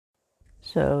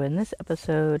So in this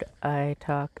episode, I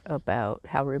talk about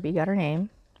how Rwby got her name,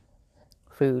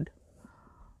 food,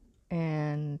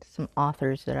 and some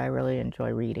authors that I really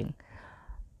enjoy reading.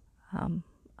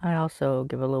 I also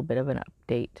give a little bit of an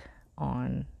update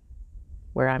on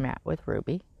where I'm at with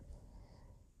Rwby.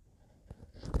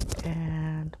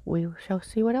 And we shall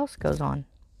see what else goes on.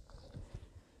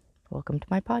 Welcome to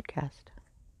my podcast.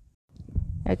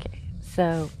 Okay,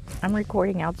 so I'm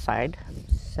recording outside,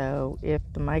 so if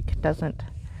the mic doesn't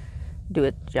do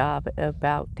its job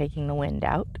about taking the wind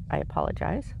out, I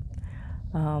apologize.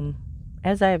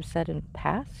 As I have said in the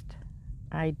past,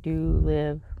 I do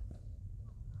live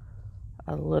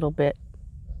a little bit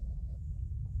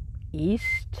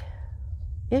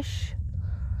east-ish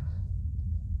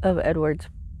of Edwards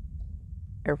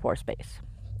Air Force Base.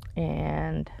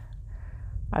 And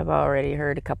I've already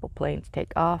heard a couple planes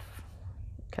take off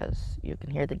because you can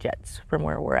hear the jets from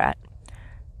where we're at,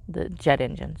 the jet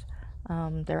engines.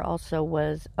 There also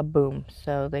was a boom,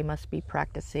 so they must be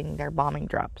practicing their bombing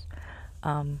drops.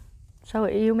 So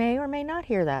you may or may not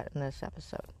hear that in this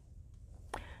episode.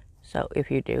 So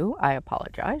if you do, I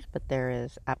apologize, but there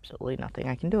is absolutely nothing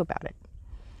I can do about it.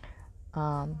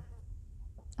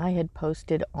 I had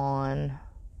posted on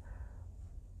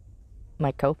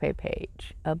my Ko-Fi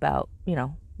page about,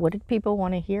 what did people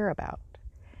want to hear about?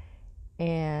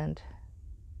 And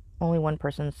only one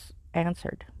person's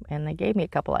answered, and they gave me a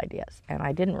couple ideas, and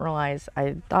I didn't realize,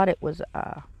 I thought it was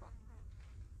a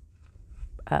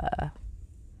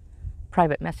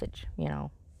private message,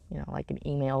 like an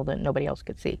email that nobody else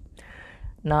could see,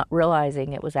 not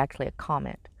realizing it was actually a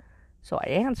comment. So I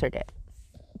answered it,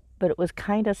 but it was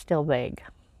kind of still vague.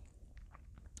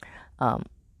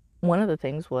 One of the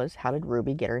things was, how did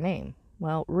Rwby get her name?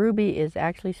 Well, Rwby is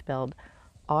actually spelled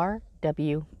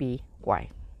R-W-B-Y.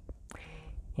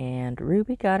 And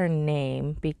Rwby got her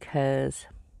name because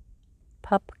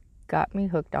Pup got me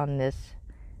hooked on this,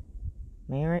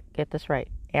 may I get this right,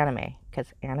 anime. Because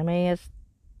anime is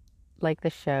like the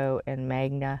show and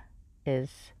manga is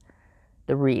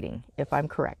the reading, if I'm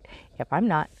correct. If I'm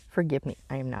not, forgive me.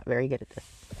 I am not very good at this.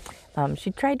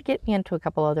 She tried to get me into a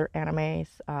couple other animes.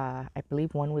 I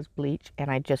believe one was Bleach,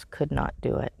 and I just could not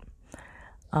do it.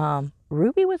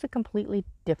 Rwby was a completely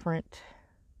different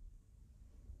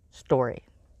story.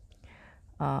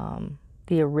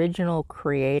 The original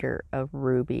creator of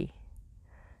Rwby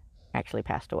actually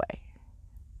passed away.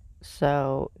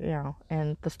 So,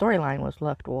 and the storyline was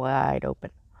left wide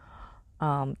open.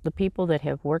 The people that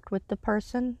have worked with the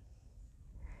person,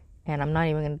 and I'm not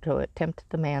even going to attempt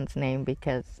the man's name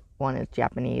because one is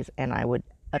Japanese and I would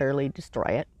utterly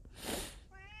destroy it.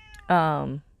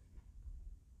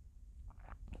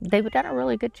 They've done a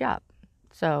really good job.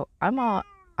 So I'm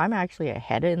actually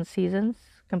ahead in seasons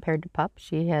compared to Pup.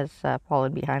 She has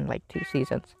fallen behind like 2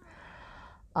 seasons.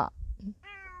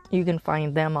 You can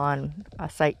find them on a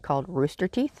site called Rooster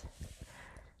Teeth,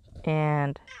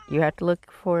 and you have to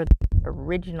look for the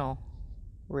original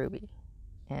Rwby,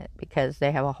 because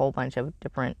they have a whole bunch of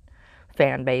different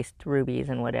fan-based Rwbys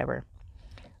and whatever.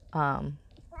 But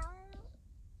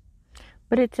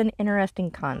it's an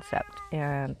interesting concept,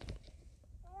 and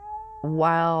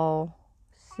while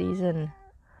season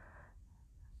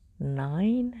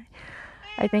 9,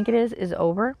 I think it is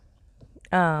over,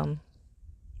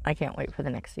 I can't wait for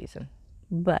the next season.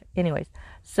 But anyways,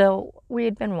 so we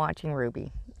had been watching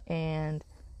Rwby, and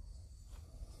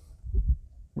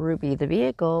Rwby, the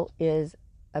vehicle, is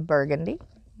a burgundy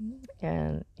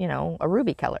and, a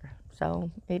ruby color. So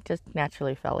it just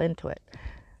naturally fell into it.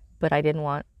 But I didn't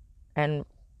want, and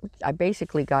I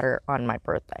basically got her on my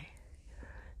birthday.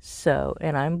 So,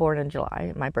 and I'm born in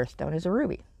July. My birthstone is a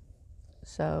ruby.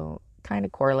 So kind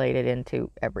of correlated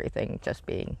into everything just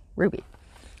being Rwby.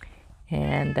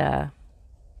 And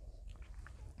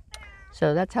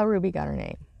so that's how Rwby got her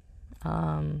name.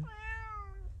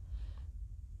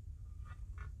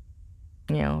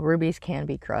 Rubies can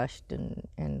be crushed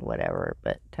and whatever,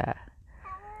 but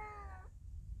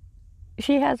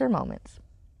she has her moments.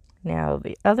 Now,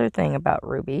 the other thing about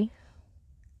Rwby,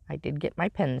 I did get my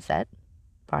pen set,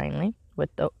 finally,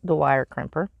 with the wire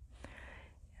crimper.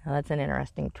 Now, that's an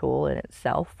interesting tool in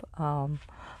itself.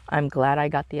 I'm glad I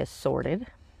got the assorted.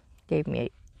 Gave me a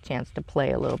chance to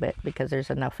play a little bit because there's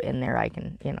enough in there I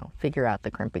can, figure out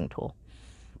the crimping tool.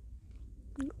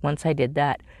 Once I did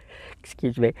that,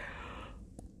 excuse me.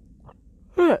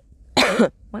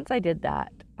 Once I did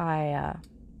that, I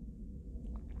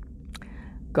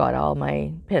got all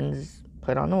my pins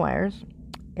put on the wires,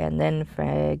 and then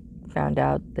found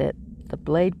out that the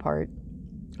blade part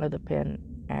of the pin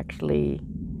actually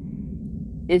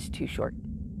is too short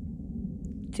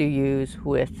to use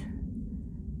with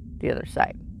the other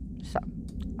side. So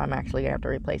I'm actually going to have to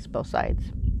replace both sides.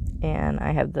 And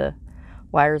I have the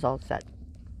wires all set.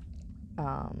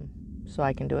 So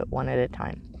I can do it one at a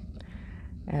time.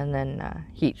 And then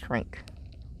heat shrink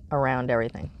around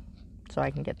everything. So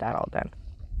I can get that all done.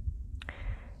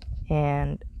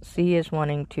 And C is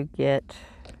wanting to get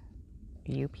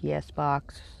a UPS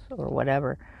box or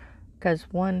whatever. Because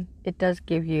one, it does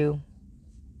give you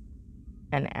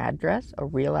an address, a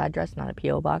real address, not a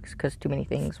P.O. box. Because too many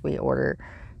things we order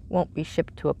won't be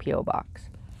shipped to a P.O. box.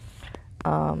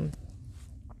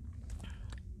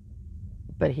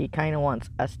 But he kind of wants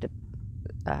us to,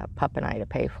 Pup and I, to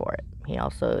pay for it. He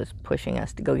also is pushing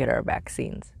us to go get our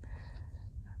vaccines.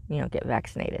 Get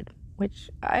vaccinated. Which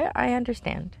I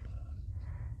understand.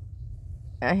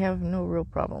 I have no real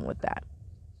problem with that.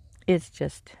 It's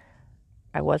just,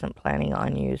 I wasn't planning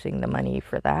on using the money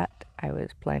for that. I was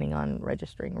planning on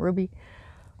registering Rwby.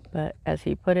 But as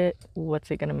he put it, what's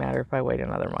it going to matter if I wait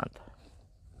another month?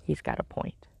 He's got a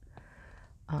point.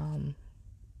 I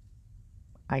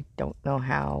don't know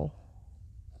how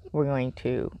we're going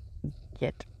to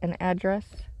get an address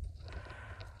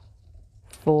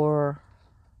for,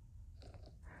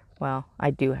 well, I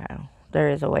do have. There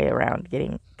is a way around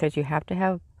getting, because you have to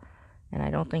have, and I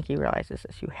don't think he realizes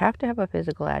this, you have to have a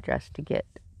physical address to get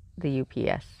the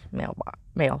UPS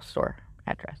mail store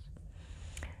address.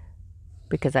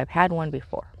 Because I've had one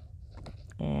before.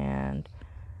 And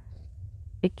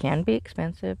it can be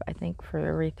expensive. I think for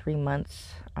every 3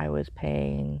 months I was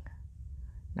paying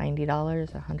 $90,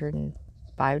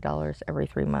 $105 every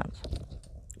 3 months.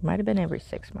 It might have been every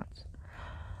 6 months.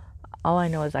 All I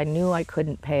know is I knew I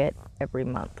couldn't pay it every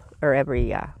month or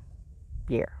every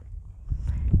year.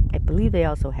 I believe they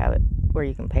also have it where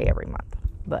you can pay every month,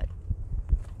 but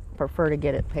prefer to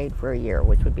get it paid for a year,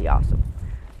 which would be awesome.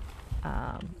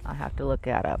 I'll have to look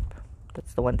that up.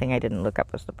 That's the one thing I didn't look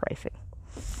up, was the pricing.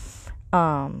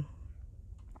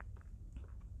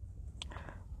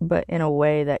 But in a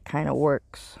way that kind of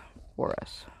works for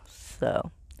us. So,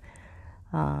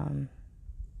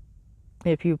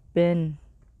 if you're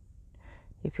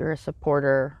a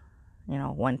supporter,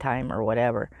 one time or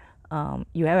whatever,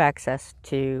 you have access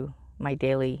to my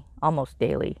almost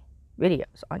daily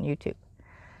videos on YouTube.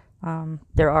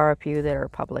 There are a few that are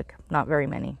public, not very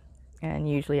many. And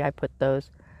usually I put those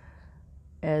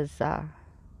as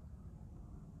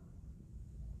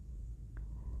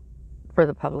for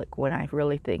the public when I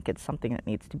really think it's something that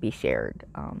needs to be shared.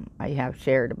 I have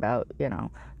shared about,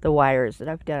 the wires that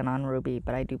I've done on Rwby,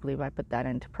 but I do believe I put that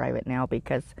into private now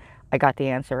because I got the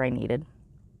answer I needed.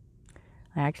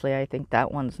 Actually, I think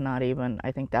that one's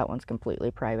I think that one's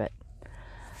completely private.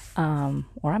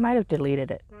 Or I might have deleted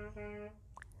it.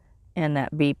 And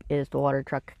that beep is the water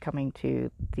truck coming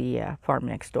to the farm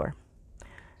next door.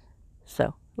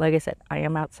 So, like I said, I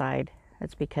am outside.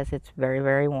 It's because it's very,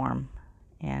 very warm.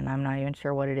 And I'm not even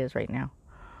sure what it is right now.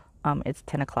 It's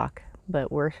 10 o'clock. But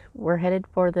we're headed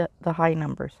for the high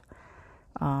numbers.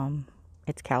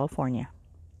 It's California.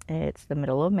 It's the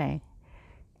middle of May.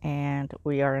 And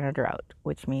we are in a drought,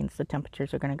 which means the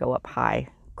temperatures are going to go up high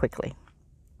quickly.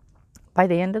 By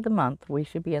the end of the month, we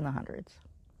should be in the hundreds.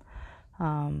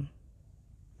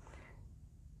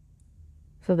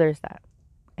 So there's that.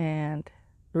 And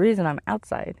the reason I'm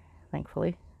outside,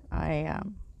 thankfully, I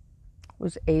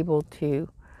was able to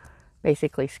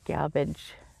basically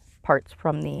scavenge parts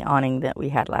from the awning that we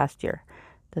had last year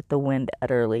that the wind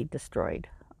utterly destroyed.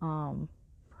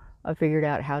 I figured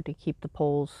out how to keep the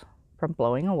poles from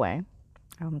blowing away.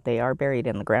 They are buried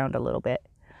in the ground a little bit.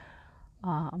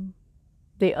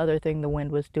 The other thing the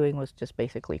wind was doing was just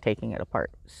basically taking it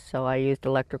apart. So I used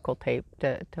electrical tape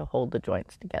to hold the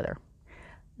joints together.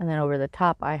 And then over the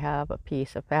top I have a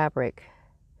piece of fabric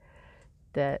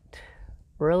that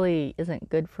really isn't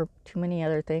good for too many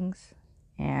other things.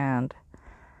 And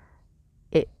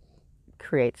it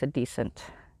creates a decent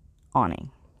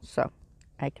awning. So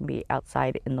I can be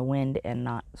outside in the wind and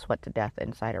not sweat to death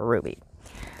inside a Rwby.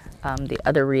 The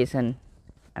other reason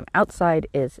I'm outside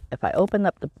is if I open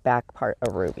up the back part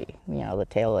of Rwby, the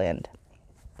tail end,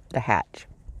 the hatch,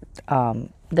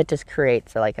 that just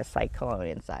creates like a cyclone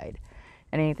inside.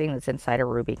 And anything that's inside a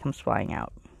Rwby comes flying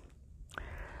out.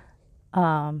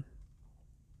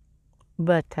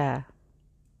 But I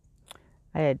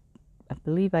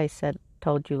believe I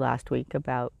told you last week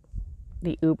about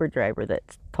the Uber driver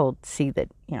that told C that,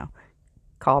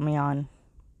 call me on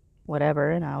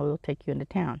whatever and I will take you into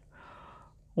town.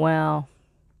 Well,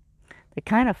 it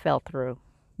kind of fell through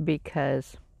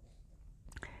because,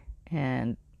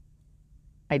 and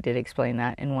I did explain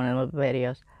that in one of the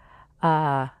videos,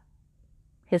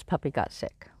 his puppy got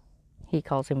sick. He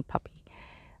calls him Puppy.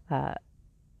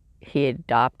 he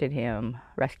adopted him,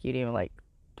 rescued him like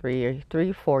 4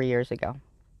 years ago,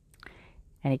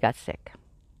 and he got sick.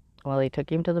 Well, he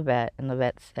took him to the vet, and the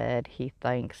vet said he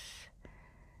thinks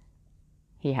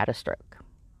he had a stroke.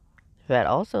 The vet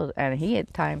also, and he at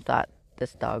the time thought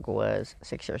this dog was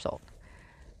 6 years old.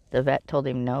 The vet told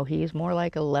him no, he's more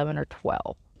like 11 or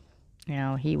 12.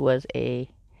 He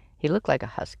looked like a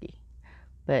husky,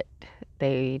 but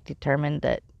they determined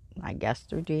that, I guess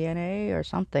through DNA or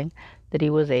something, that he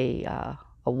was a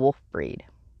wolf breed,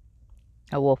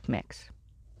 a wolf mix.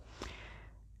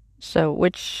 So,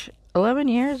 which 11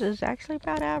 years is actually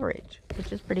about average,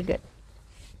 which is pretty good.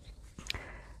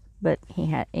 But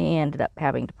he ended up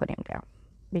having to put him down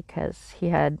because he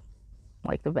had,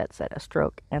 like the vet said, a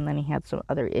stroke, and then he had some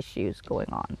other issues going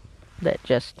on that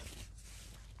just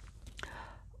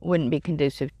wouldn't be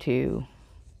conducive to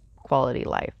quality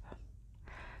life.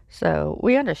 So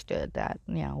we understood that,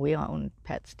 we own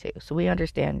pets too. So we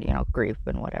understand, grief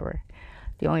and whatever.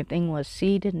 The only thing was,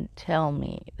 C didn't tell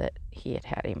me that he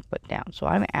had him put down. So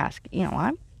I'm asking,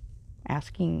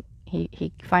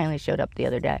 he finally showed up the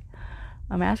other day.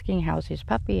 I'm asking, how's his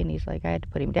puppy? And he's like, I had to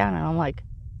put him down. And I'm like,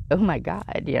 oh my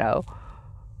God,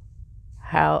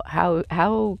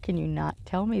 how can you not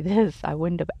tell me this? I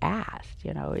wouldn't have asked,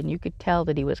 and you could tell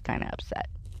that he was kind of upset.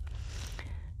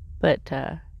 But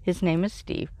his name is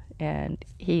Steve, and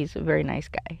he's a very nice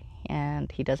guy,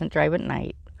 and he doesn't drive at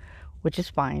night, which is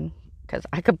fine, because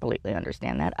I completely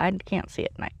understand that. I can't see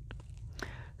at night.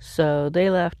 So they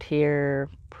left here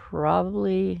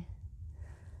probably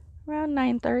around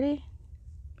 9:30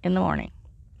 in the morning,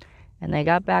 and they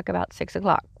got back about 6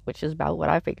 o'clock, which is about what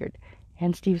I figured.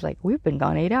 And Steve's like, we've been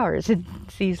gone 8 hours. And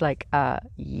Steve's like,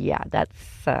 yeah,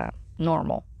 that's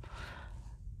normal.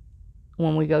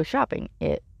 When we go shopping,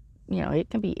 it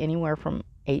can be anywhere from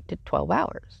 8 to 12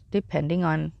 hours, depending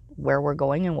on where we're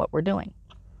going and what we're doing.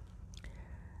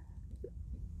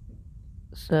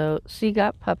 So C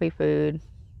got puppy food,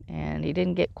 and he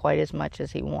didn't get quite as much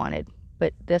as he wanted.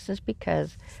 But this is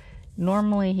because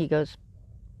normally he goes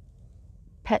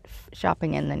pet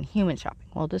shopping and then human shopping.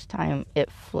 Well, this time it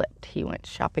flipped. He went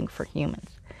shopping for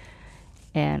humans.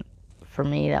 And for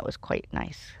me, that was quite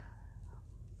nice.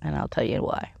 And I'll tell you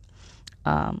why.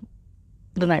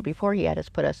 The night before, he had us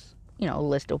put us, a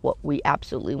list of what we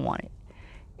absolutely wanted.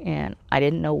 And I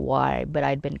didn't know why, but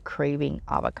I'd been craving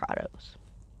avocados.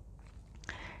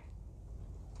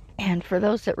 And for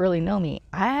those that really know me,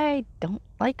 I don't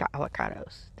like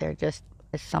avocados. They're just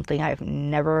something I've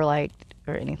never liked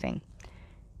or anything.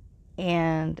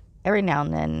 And every now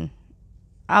and then,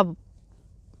 I'll,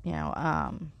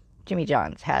 Jimmy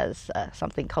John's has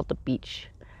something called the Beach,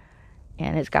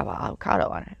 and it's got avocado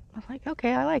on it. I was like,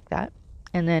 okay, I like that.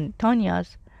 And then Tanya,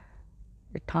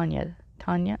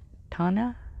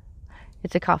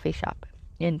 it's a coffee shop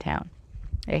in town.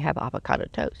 They have avocado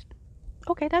toast.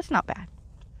 Okay, that's not bad.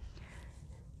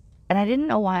 And I didn't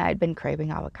know why I'd been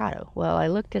craving avocado. Well, I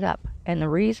looked it up, and the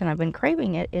reason I've been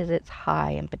craving it is it's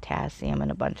high in potassium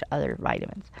and a bunch of other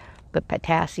vitamins, but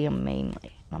potassium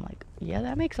mainly. I'm like, yeah,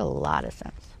 that makes a lot of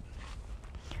sense.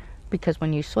 Because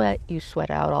when you sweat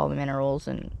out all the minerals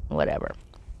and whatever.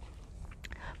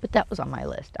 But that was on my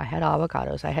list. I had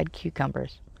avocados, I had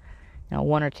cucumbers,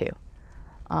 one or two.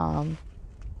 And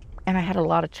I had a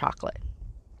lot of chocolate,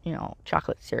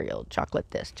 chocolate cereal, chocolate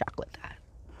this, chocolate that.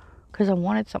 Because I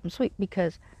wanted something sweet,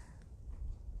 because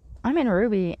I'm in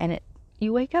Rwby, and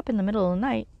you wake up in the middle of the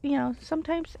night,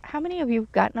 sometimes, how many of you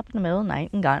have gotten up in the middle of the night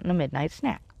and gotten a midnight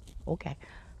snack? Okay,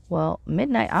 well,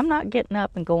 midnight, I'm not getting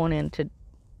up and going into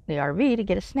the RV to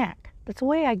get a snack.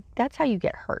 That's how you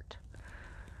get hurt.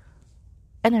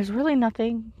 And there's really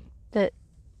nothing that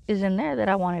is in there that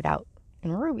I wanted out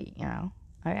in Rwby,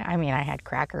 I mean, I had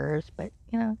crackers, but,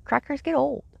 crackers get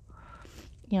old.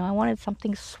 I wanted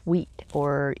something sweet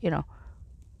or,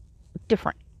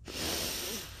 different.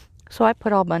 So I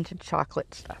put a bunch of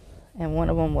chocolate stuff. And one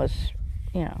of them was,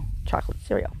 chocolate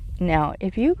cereal. Now,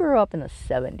 if you grew up in the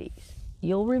 70s,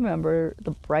 you'll remember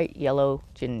the bright yellow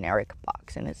generic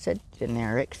box. And it said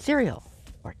generic cereal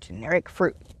or generic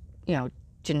fruit,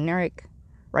 generic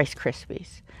Rice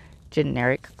Krispies,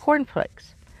 generic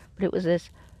cornflakes. But it was this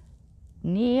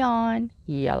neon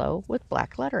yellow with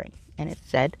black lettering. And it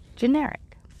said generic.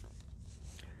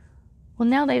 Well,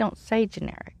 now they don't say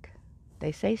generic.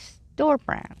 They say store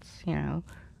brands,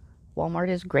 Walmart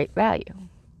is great value.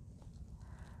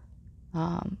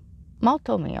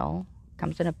 Malto Meal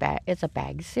comes in a bag. It's a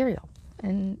bag cereal.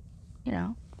 And,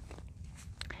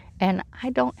 and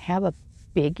I don't have a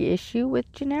big issue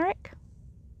with generic.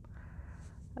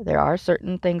 There are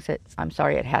certain things that, I'm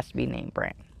sorry, it has to be name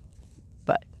brand.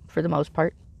 But for the most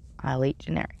part, I'll eat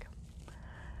generic.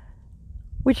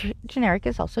 which generic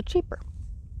is also cheaper.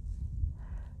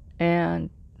 And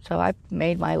so I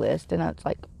made my list, and I was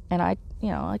like, and I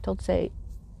told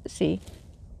C,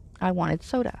 I wanted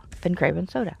soda, been craving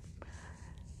soda.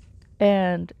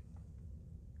 And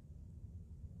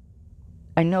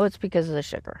I know it's because of the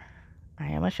sugar. I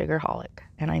am a sugarholic,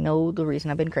 and I know the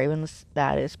reason I've been craving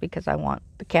that is because I want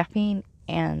the caffeine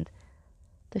and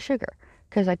the sugar.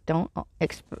 Because I don't,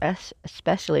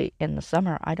 especially in the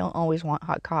summer, I don't always want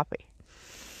hot coffee.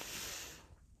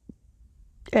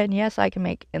 And yes, I can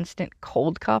make instant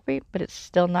cold coffee, but it's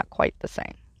still not quite the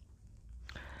same.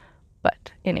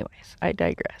 But anyways, I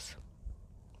digress.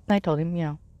 I told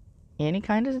him, any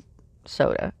kind of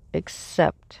soda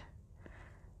except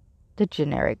the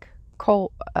generic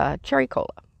cherry cola.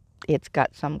 It's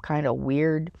got some kind of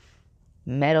weird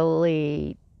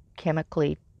metally,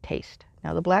 chemically taste.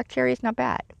 Now, the black cherry is not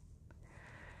bad.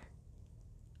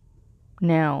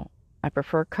 Now, I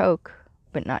prefer Coke,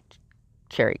 but not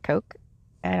cherry Coke.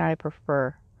 And I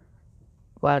prefer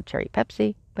wild cherry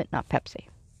Pepsi, but not Pepsi.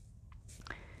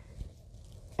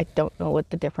 I don't know what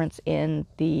the difference in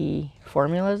the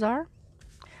formulas are,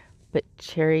 but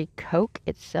cherry Coke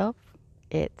itself,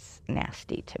 it's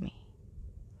nasty to me.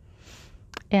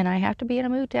 And I have to be in a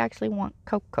mood to actually want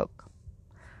Coke.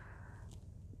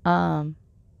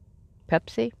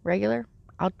 Pepsi, regular,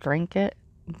 I'll drink it,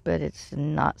 but it's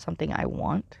not something I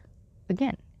want.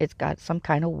 Again, it's got some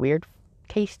kind of weird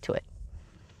taste to it.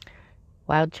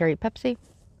 Wild cherry Pepsi,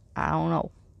 I don't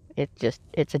know. It's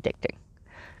addicting.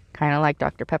 Kind of like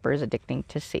Dr. Pepper is addicting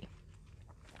to C.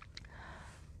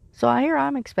 So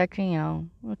I'm expecting, a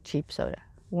cheap soda.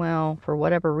 Well, for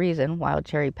whatever reason, wild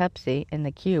cherry Pepsi in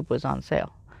the cube was on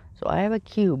sale. So I have a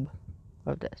cube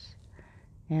of this.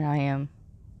 And I am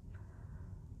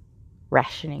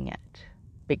rationing it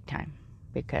big time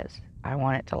because I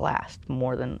want it to last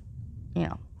more than,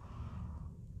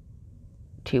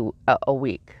 a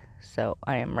week. So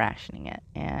I am rationing it.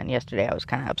 And yesterday I was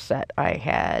kind of upset. I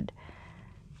had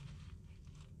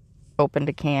opened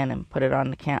a can and put it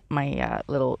on my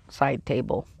little side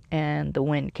table, and the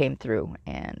wind came through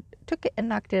and took it and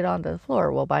knocked it onto the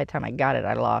floor. Well, by the time I got it,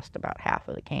 I lost about half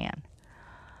of the can,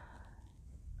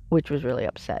 which was really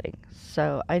upsetting.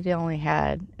 So I only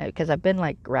had, because I've been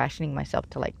like rationing myself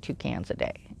to like 2 cans a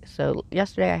day. So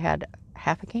yesterday I had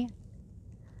half a can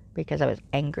because I was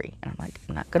angry, and I'm like,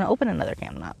 I'm not going to open another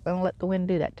can. I'm not going to let the wind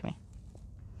do that to me.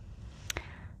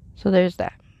 So there's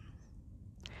that.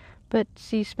 But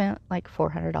she spent like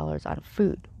 $400 on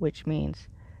food, which means,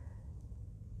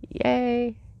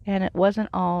 yay. And it wasn't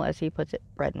all, as he puts it,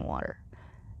 bread and water.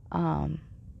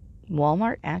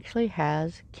 Walmart actually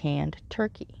has canned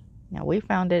turkey. Now, we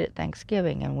found it at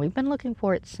Thanksgiving, and we've been looking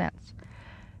for it since,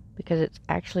 because it's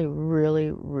actually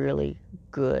really, really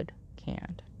good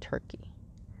canned turkey.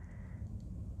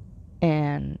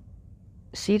 And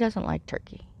C doesn't like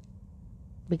turkey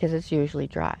because it's usually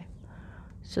dry.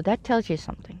 So that tells you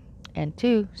something. And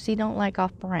 2, C don't like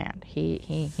off-brand.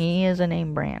 He is a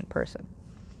name brand person.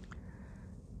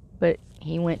 But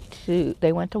they went to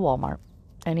Walmart,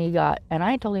 and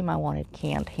I told him I wanted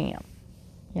canned ham.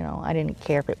 I didn't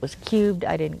care if it was cubed.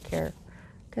 I didn't care,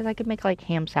 because I could make like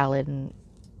ham salad and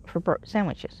for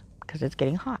sandwiches, because it's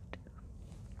getting hot.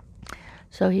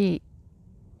 So he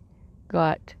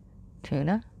got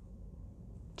tuna,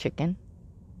 chicken.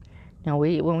 Now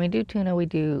when we do tuna, we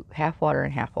do half water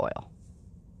and half oil.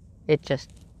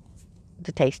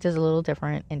 The taste is a little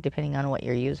different, and depending on what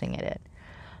you're using it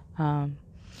in.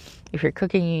 If you're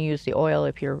cooking, you use the oil.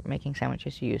 If you're making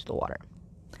sandwiches, you use the water.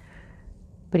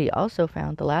 But he also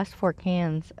found the last 4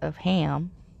 cans of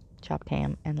ham, chopped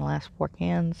ham, and the last 4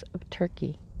 cans of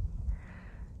turkey.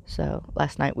 So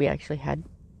last night we actually had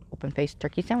open-faced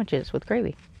turkey sandwiches with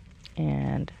gravy,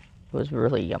 and it was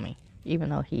really yummy, even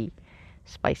though he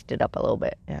spiced it up a little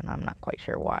bit, and I'm not quite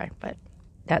sure why, but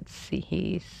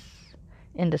he's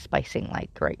into spicing like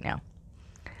right now.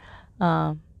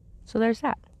 So there's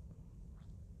that.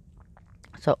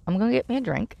 So I'm going to get me a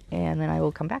drink, and then I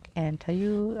will come back and tell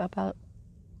you about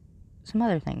some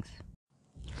other things.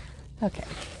 Okay.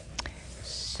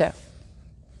 So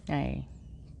I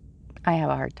have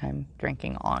a hard time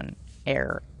drinking on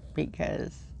air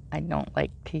because I don't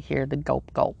like to hear the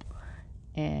gulp gulp,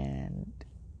 and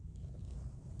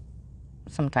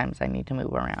sometimes I need to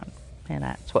move around, and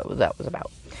that's what that was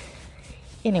about.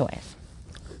 Anyways,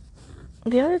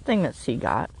 the other thing that C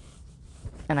got,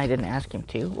 and I didn't ask him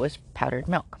to, was powdered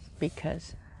milk,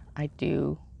 because I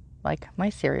do like my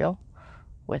cereal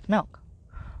with milk.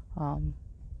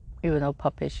 Even though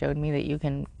Pup has showed me that you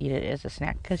can eat it as a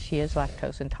snack, because she is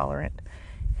lactose intolerant,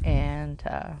 and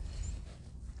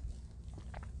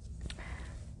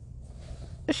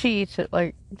she eats it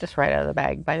like just right out of the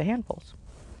bag by the handfuls.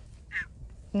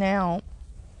 Now,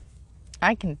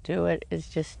 I can do it,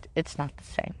 it's not the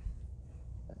same.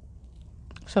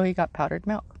 So he got powdered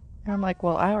milk. And I'm like,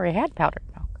 well, I already had powdered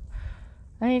milk.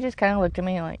 And he just kind of looked at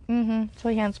me like, So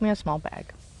he hands me a small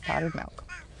bag of powdered milk.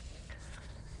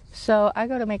 So I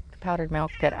go to make the powdered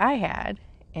milk that I had,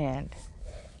 and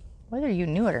whether you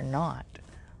knew it or not,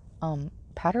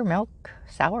 powdered milk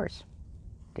sours.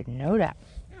 Didn't know that.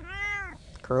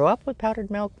 Grew up with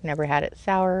powdered milk, never had it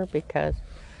sour because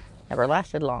it never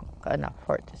lasted long enough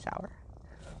for it to sour.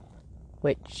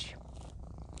 Which,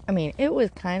 I mean, it was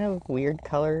kind of weird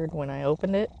colored when I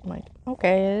opened it. I'm like,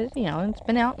 okay, it's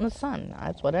been out in the sun.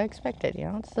 That's what I expected,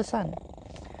 it's the sun.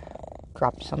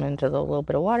 Dropped some into the little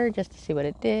bit of water just to see what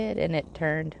it did, and it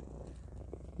turned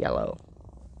yellow.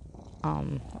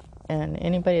 And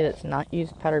anybody that's not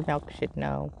used powdered milk should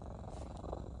know,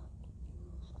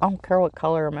 I don't care what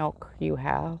color of milk you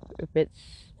have, if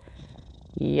it's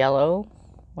yellow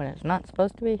when it's not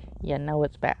supposed to be, you know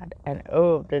it's bad. And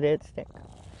oh, did it stink.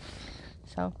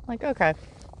 So, like, okay.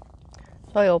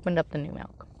 So I opened up the new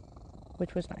milk,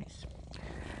 which was nice.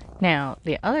 Now,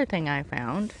 the other thing I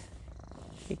found,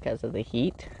 because of the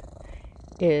heat,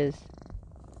 is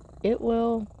it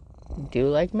will do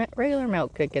like regular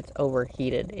milk that gets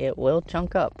overheated. It will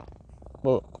chunk up.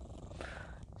 Whoa.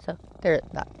 So, there's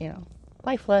that,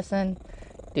 life lesson.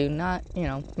 Do not,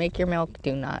 make your milk.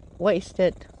 Do not waste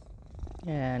it.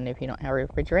 And if you don't have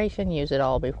refrigeration, use it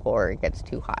all before it gets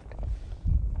too hot.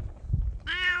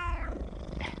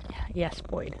 Yes,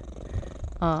 Boyd.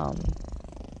 So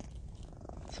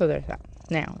there's that.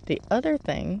 Now, the other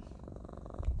thing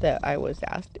that I was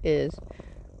asked is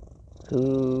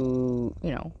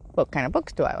what kind of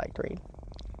books do I like to read?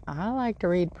 I like to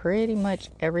read pretty much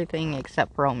everything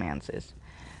except romances.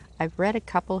 I've read a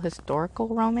couple historical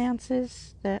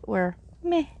romances that were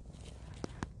meh.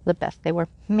 The best. They were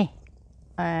meh.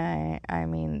 I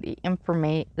mean,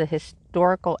 the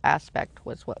historical aspect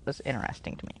was what was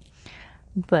interesting to me.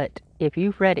 But if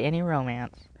you've read any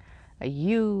romance,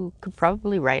 you could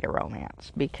probably write a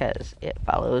romance because it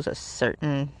follows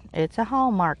it's a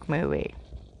Hallmark movie.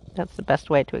 That's the best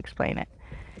way to explain it.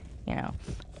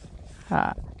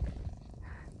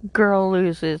 Girl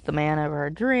loses the man of her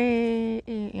dream,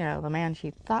 the man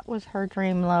she thought was her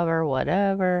dream lover,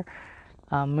 whatever,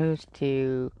 moves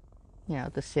to,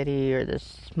 the city or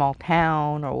this small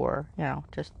town, or,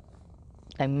 just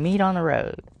they meet on the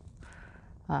road,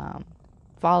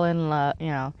 fall in love,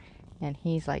 and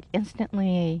he's like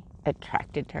instantly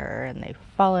attracted to her, and they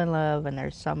fall in love, and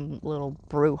there's some little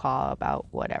brouhaha about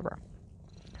whatever.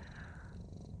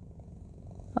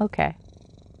 Okay.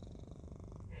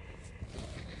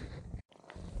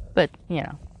 But,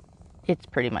 it's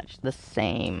pretty much the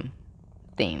same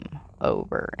theme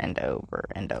over and over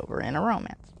and over in a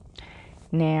romance.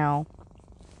 Now,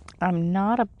 I'm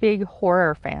not a big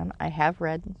horror fan. I have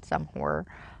read some horror.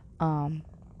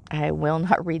 I will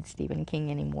not read Stephen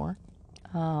King anymore.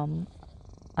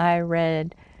 I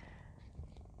read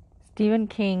Stephen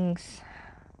King's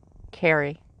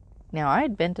Carrie. Now, I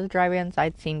had been to the drive-ins.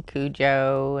 I'd seen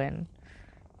Cujo, and,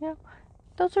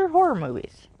 those are horror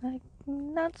movies.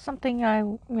 Not something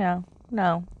no.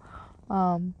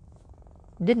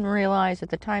 Didn't realize at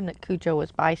the time that Cujo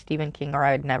was by Stephen King, or I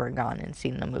had never gone and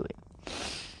seen the movie.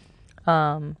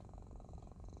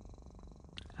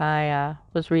 I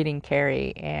was reading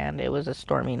Carrie, and it was a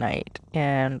stormy night,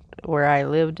 and where I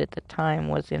lived at the time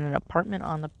was in an apartment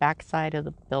on the backside of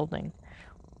the building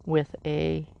with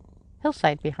a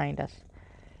hillside behind us,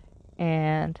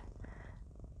 and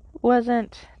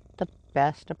wasn't the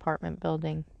best apartment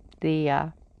building.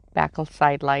 The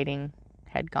backside lighting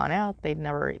had gone out. They'd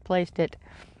never replaced it.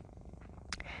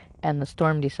 And the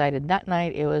storm decided that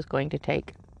night it was going to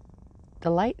take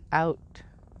the light out.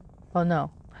 Oh,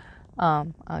 no.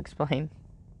 I'll explain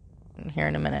here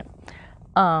in a minute.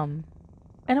 And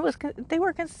they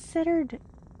were considered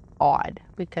odd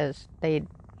because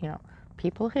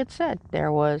people had said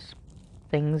there was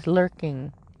things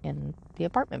lurking in the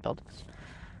apartment buildings.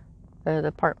 The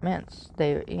apartments,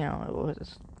 it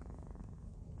was,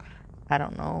 I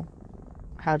don't know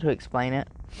how to explain it.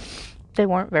 They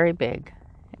weren't very big,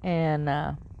 and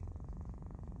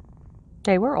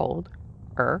they were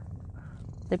older.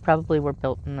 They probably were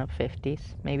built in the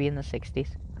 50s, maybe in the 60s.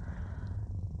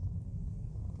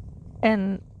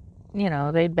 And,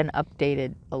 they'd been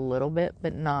updated a little bit,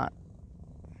 but not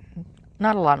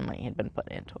a lot of money had been put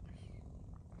into them.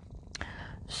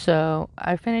 So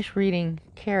I finished reading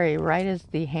Carrie right as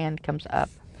the hand comes up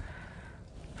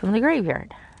from the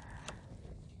graveyard.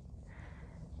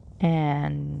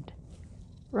 And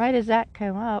right as that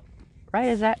came up, right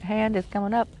as that hand is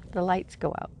coming up, the lights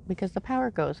go out because the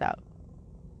power goes out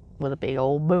with a big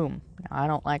old boom. Now, I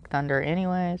don't like thunder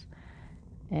anyways,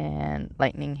 and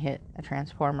lightning hit a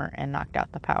transformer and knocked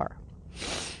out the power,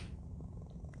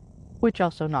 which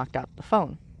also knocked out the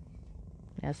phone.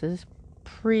 This is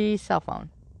pre-cell phone.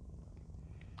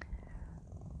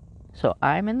 So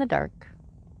I'm in the dark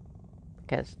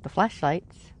because the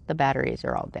flashlights, the batteries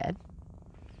are all dead.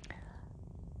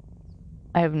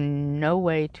 I have no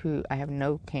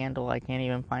candle. I can't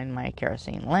even find my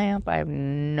kerosene lamp. I have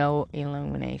no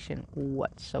illumination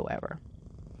whatsoever.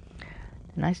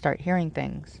 And I start hearing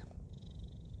things,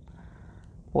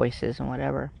 voices and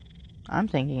whatever. I'm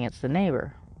thinking it's the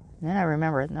neighbor. And then I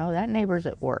remember, no, that neighbor's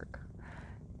at work.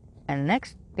 And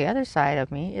the other side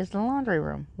of me is the laundry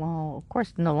room. Well, of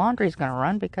course, no laundry's going to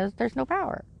run because there's no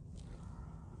power.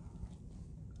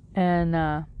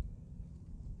 And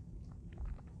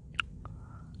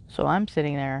so I'm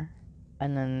sitting there,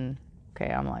 and then,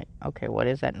 I'm like, okay, what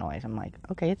is that noise? I'm like,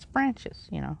 okay, it's branches,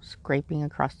 scraping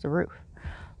across the roof.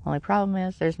 Only problem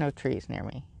is there's no trees near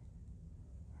me.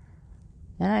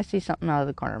 Then I see something out of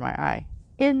the corner of my eye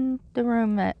in the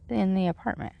room in the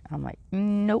apartment. I'm like,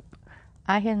 nope.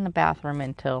 I hid in the bathroom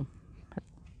until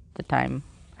the time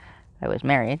I was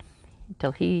married,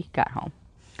 until he got home.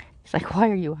 He's like, why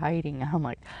are you hiding? I'm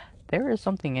like, there is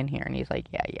something in here. And he's like,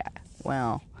 yeah.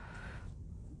 Well,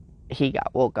 he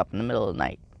got woke up in the middle of the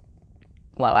night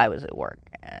while I was at work.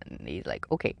 And he's like,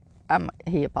 okay.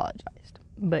 He apologized.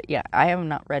 But yeah, I have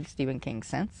not read Stephen King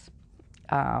since.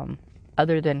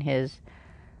 Other than his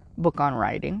book on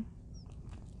writing.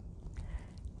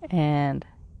 And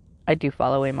I do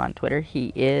follow him on Twitter.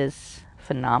 He is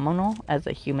phenomenal as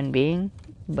a human being.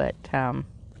 But,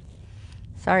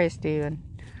 sorry, Stephen.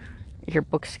 Your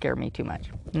books scare me too much.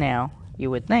 Now,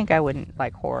 you would think I wouldn't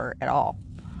like horror at all.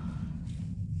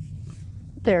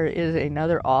 There is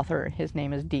another author. His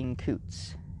name is Dean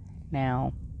Koontz.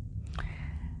 Now,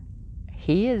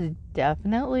 he is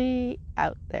definitely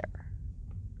out there.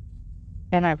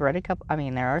 And I've read a couple. I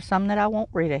mean, there are some that I won't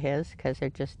read of his because they're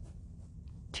just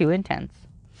too intense.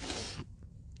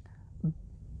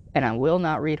 And I will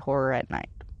not read horror at night.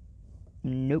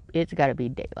 Nope, it's got to be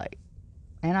daylight.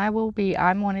 And I'm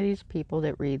one of these people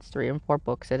that reads 3 and 4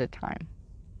 books at a time.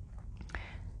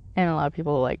 And a lot of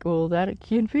people are like, well, that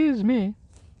confuses me.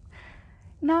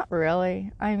 Not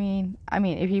really. I mean,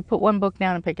 if you put one book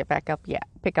down and pick it back up,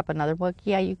 pick up another book,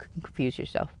 you can confuse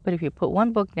yourself. But if you put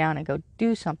one book down and go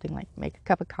do something like make a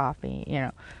cup of coffee,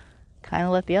 kind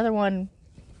of let the other one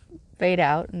fade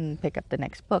out and pick up the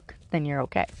next book, then you're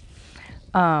okay.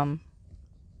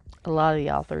 A lot of the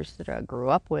authors that I grew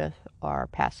up with are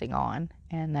passing on,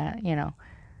 and that,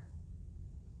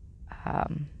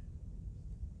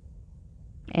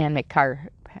 Anne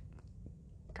McCarthy,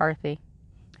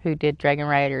 who did Dragon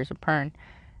Riders of Pern.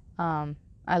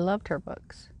 I loved her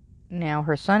books. Now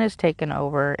her son has taken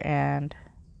over, and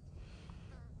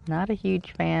not a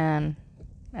huge fan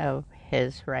of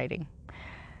his writing.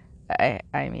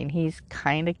 I mean, he's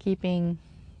kind of keeping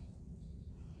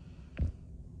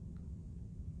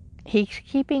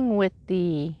with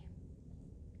the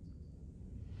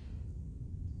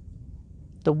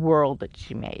world that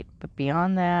she made, but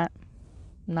beyond that,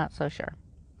 not so sure.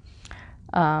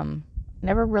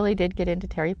 Never really did get into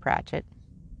Terry Pratchett.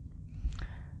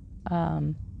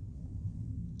 I'm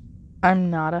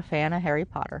not a fan of Harry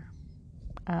Potter.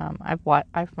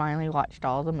 I finally watched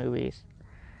all the movies,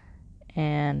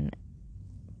 and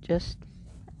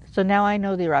so now I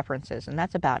know the references, and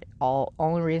that's about it.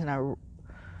 Only reason I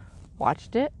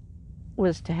watched it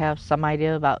was to have some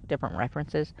idea about different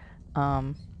references.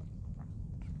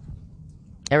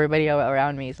 Everybody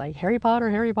around me is like, Harry Potter,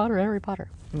 Harry Potter, Harry Potter.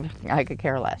 I could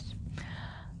care less.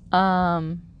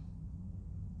 Then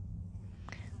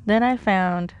I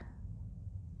found,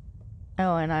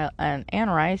 and Anne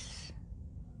Rice,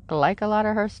 I like a lot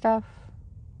of her stuff,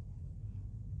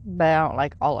 but I don't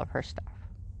like all of her stuff.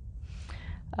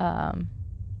 Now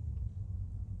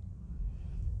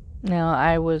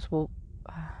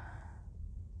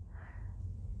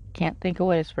can't think of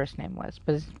what his first name was,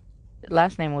 but his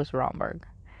last name was Romberg.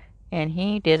 And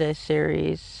he did a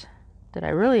series that I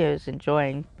really was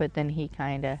enjoying, but then he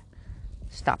kind of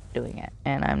stopped doing it.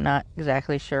 And I'm not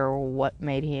exactly sure what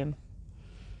made him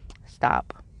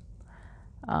stop.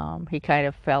 He kind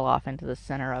of fell off into the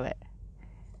center of it.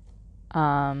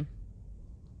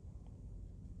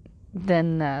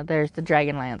 Then there's the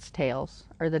Dragonlance Tales,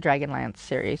 or the Dragonlance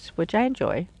series, which I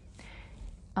enjoy.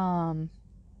 And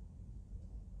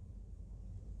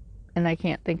I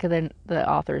can't think of the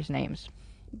authors' names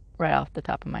right off the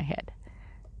top of my head.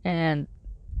 And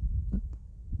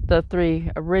the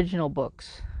 3 original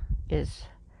books is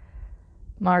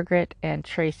Margaret and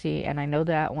Tracy, and I know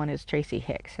that one is Tracy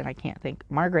Hicks, and I can't think.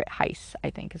 Margaret Heiss, I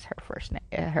think, is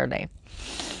her name.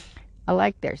 I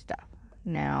like their stuff.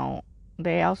 Now,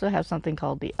 they also have something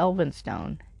called the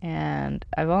Elvenstone, and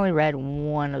I've only read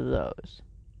one of those,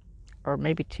 or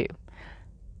maybe 2.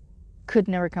 Could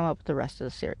never come up with the rest of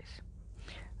the series.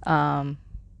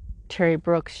 Terry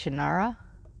Brooks' Shannara.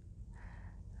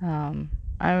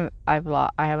 I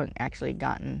haven't actually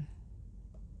gotten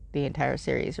the entire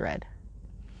series read.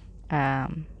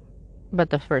 But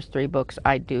the first 3 books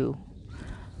I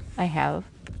have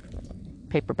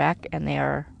paperback, and they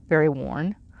are very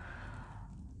worn.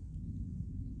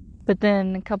 But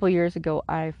then a couple years ago,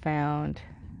 I found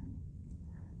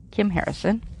Kim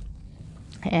Harrison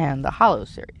and the Hollow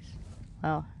series.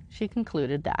 Well, she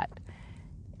concluded that,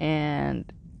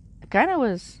 and I kind of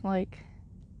was like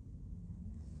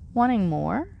wanting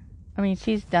more. I mean,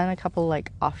 she's done a couple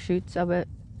like offshoots of it,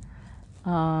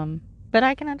 but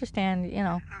I can understand,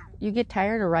 you get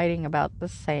tired of writing about the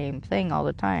same thing all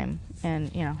the time, and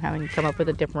having to come up with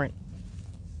a different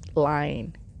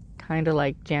line, kind of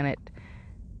like Janet.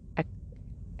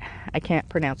 I can't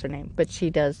pronounce her name, but she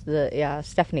does the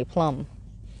Stephanie Plum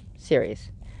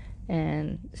series,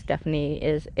 and Stephanie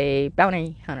is a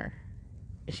bounty hunter.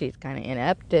 She's kind of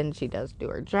inept, and she does do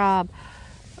her job,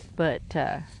 but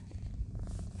I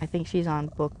think she's on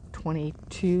book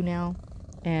 22 now,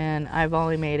 and I've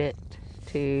only made it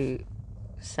to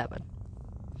 7.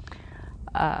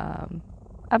 I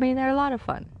mean, they're a lot of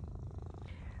fun.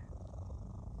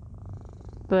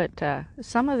 But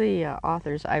some of the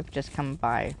authors I've just come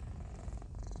by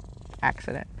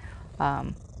accident.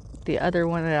 The other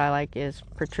one that I like is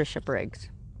Patricia Briggs.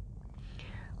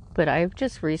 But I've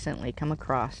just recently come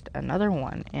across another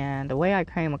one, and the way I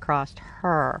came across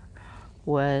her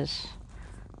was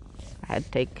I had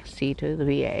to take C to the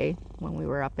VA when we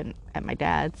were up at my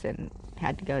dad's, and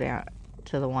had to go down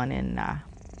to the one in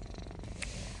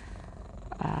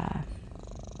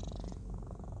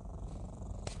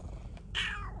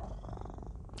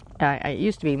it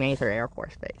used to be Mather Air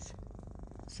Force Base,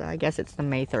 so I guess it's the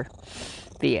Mather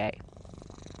VA.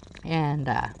 And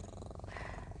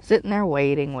sitting there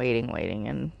waiting,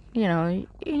 and you're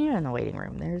in the waiting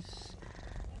room. There's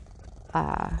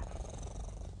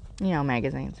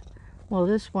magazines. Well,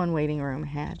 this one waiting room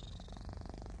had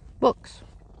books.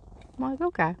 I'm like,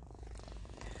 okay.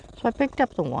 So I picked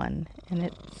up the one, and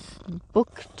it's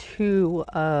book 2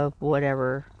 of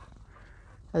whatever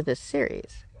of this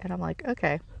series. And I'm like,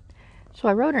 okay. So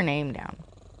I wrote her name down,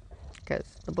 because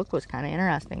the book was kind of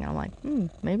interesting. And I'm like,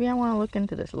 maybe I want to look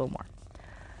into this a little more.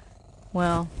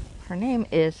 Well, her name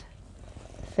is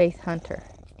Faith Hunter.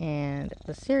 And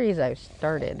the series I've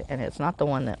started, and it's not the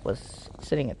one that was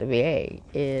sitting at the VA,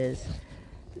 is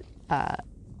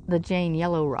the Jane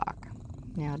Yellow Rock.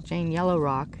 Now, Jane Yellow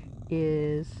Rock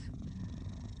is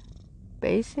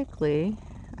basically,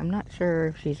 I'm not sure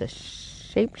if she's a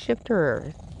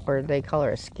shapeshifter or they call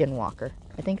her a skinwalker.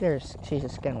 I think she's a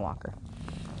skinwalker.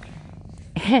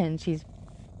 And she's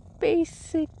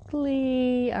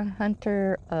basically a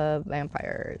hunter of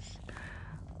vampires.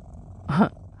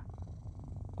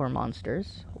 Or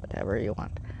monsters, whatever you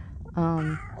want.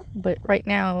 But right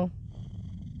now,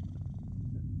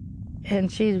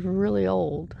 and she's really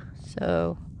old,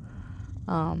 so,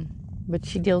 but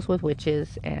she deals with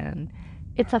witches, and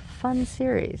it's a fun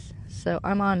series. So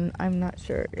I'm not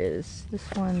sure, this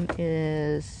one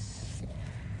is,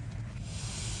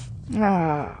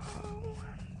 okay.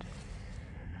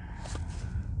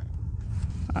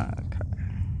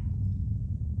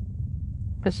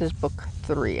 This is book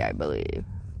 3, I believe.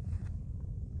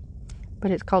 But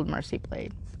it's called Mercy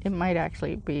Blade. It might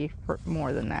actually be for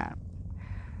more than that.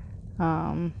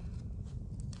 Yeah,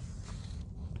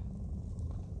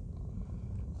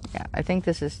 I think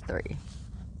this is 3.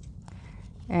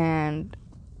 And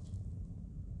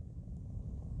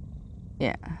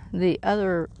yeah, the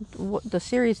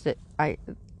series the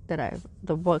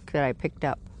book that I picked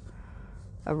up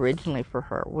originally for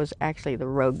her was actually the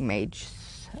Rogue Mage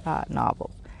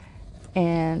novels.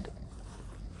 And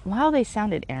while they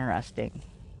sounded interesting,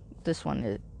 this one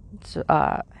is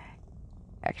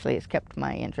actually has kept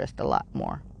my interest a lot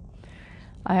more.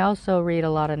 I also read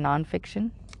a lot of nonfiction.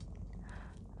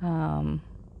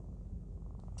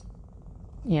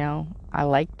 I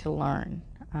like to learn.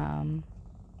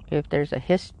 If there's a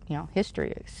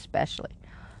history especially.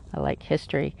 I like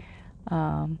history.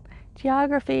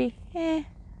 Geography,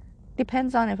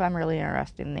 depends on if I'm really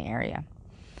interested in the area.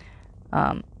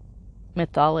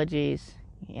 Mythologies,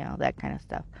 that kind of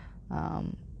stuff.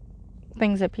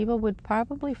 Things that people would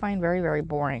probably find very, very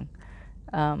boring.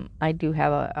 I do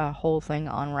have a whole thing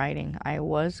on writing. I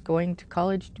was going to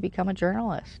college to become a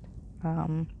journalist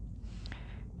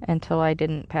until I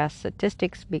didn't pass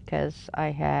statistics because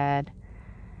I had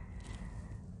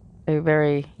a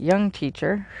very young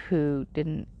teacher who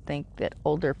didn't think that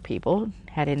older people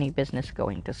had any business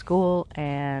going to school,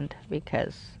 and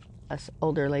because us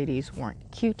older ladies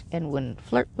weren't cute and wouldn't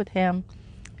flirt with him,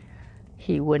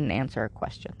 he wouldn't answer our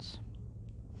questions.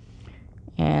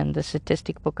 And the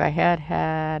statistic book I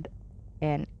had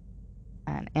an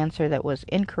answer that was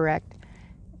incorrect,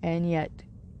 and yet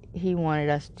he wanted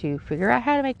us to figure out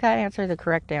how to make that answer the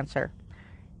correct answer,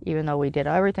 even though we did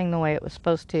everything the way it was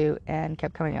supposed to and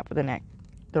kept coming up with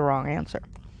the wrong answer,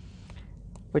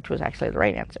 which was actually the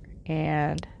right answer.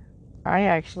 And I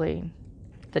actually,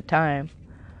 at the time,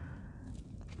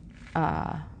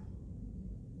 my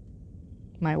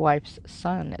wife's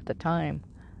son at the time,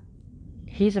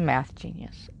 he's a math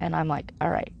genius. And I'm like, all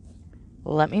right,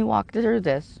 let me walk through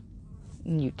this,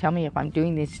 and you tell me if I'm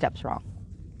doing these steps wrong.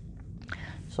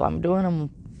 So I'm doing them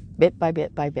bit by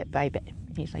bit by bit by bit.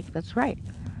 And he's like, that's right.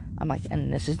 I'm like,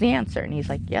 and this is the answer. And he's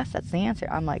like, yes, that's the answer.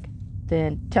 I'm like,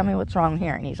 then tell me what's wrong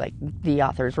here. And he's like, the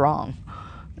author's wrong.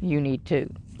 You need to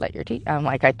let your teacher. I'm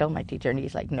like, I told my teacher, and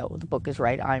he's like, no, the book is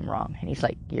right. I'm wrong. And he's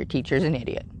like, your teacher's an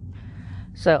idiot.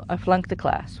 So I flunked the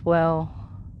class. Well,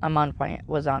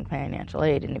 was on financial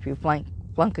aid, and if you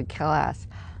flunk a class,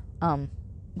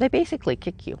 they basically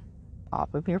kick you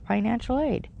off of your financial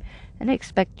aid and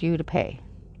expect you to pay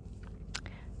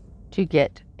to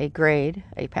get a grade,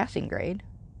 a passing grade,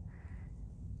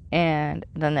 and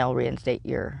then they'll reinstate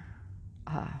your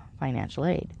financial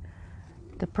aid.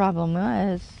 The problem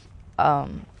was,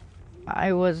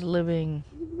 I was living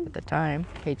at the time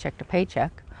paycheck to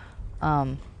paycheck,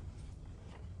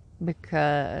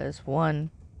 because one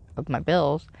of my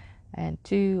bills, and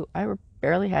two, I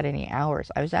barely had any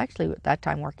hours. I was actually at that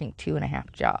time working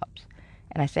 2.5 jobs,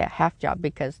 and I say a half job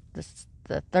because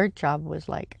the third job was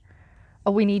like,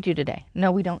 oh, we need you today.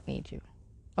 No, we don't need you.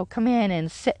 Oh, come in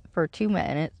and sit for 2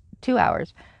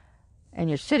 hours, and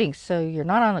you're sitting, so you're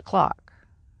not on the clock.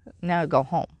 Now go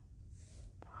home.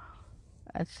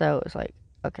 And so it's like,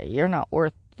 okay, you're not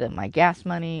worth my gas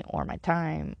money or my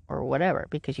time or whatever,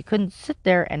 because you couldn't sit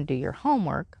there and do your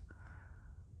homework.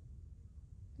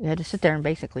 You had to sit there and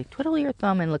basically twiddle your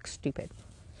thumb and look stupid.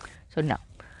 So no.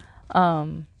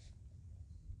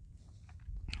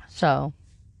 So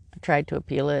I tried to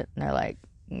appeal it, and they're like,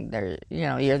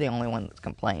 you're the only one that's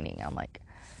complaining. I'm like,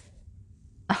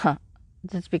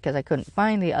 that's because I couldn't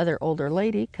find the other older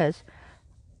lady, because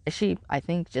she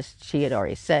had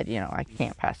already said, I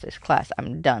can't pass this class.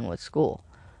 I'm done with school.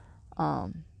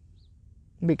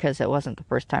 Because it wasn't the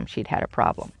first time she'd had a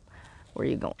problem. Where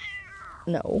you going?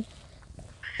 No.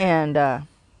 And,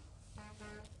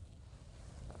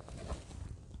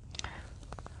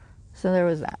 so there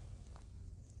was that.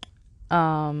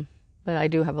 But I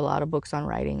do have a lot of books on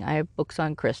writing. I have books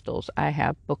on crystals. I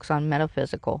have books on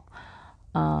metaphysical.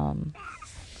 I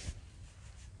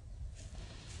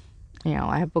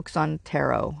have books on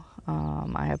tarot.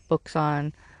 I have books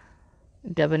on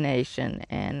divination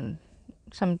and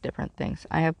some different things.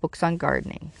 I have books on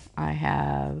gardening.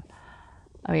 A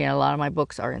lot of my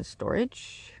books are in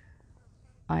storage.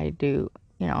 I do,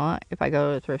 if I go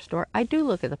to the thrift store, I do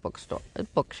look at the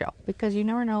bookshelf, because you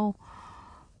never know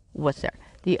what's there.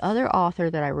 The other author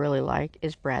that I really like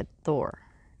is Brad Thor.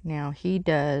 Now, he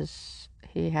has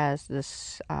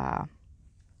this, I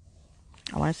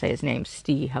want to say his name's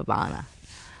Steve Havana.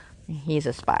 He's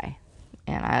a spy.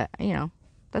 And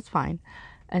that's fine.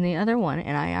 And the other one,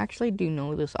 and I actually do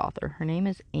know this author, her name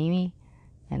is Amy,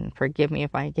 and forgive me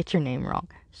if I get your name wrong,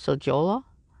 Sojola,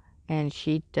 and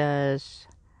she does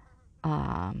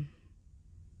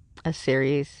a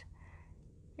series,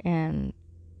 and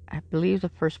I believe the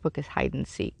first book is Hide and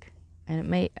Seek,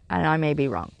 and I may be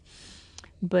wrong,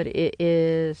 but it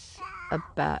is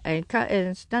about, and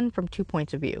it's done from 2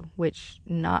 points of view, which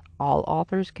not all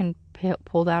authors can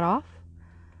pull that off,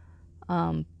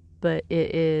 but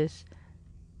it is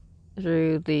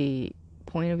through the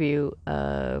point of view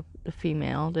of the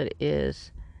female that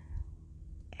is,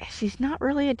 she's not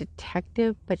really a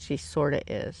detective, but she sort of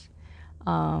is.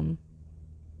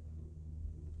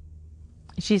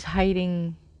 She's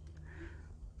hiding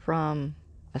from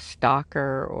a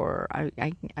stalker, or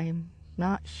I'm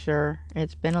not sure.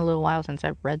 It's been a little while since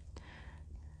I've read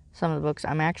some of the books.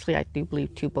 I do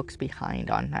believe 2 books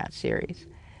behind on that series.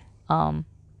 And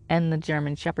the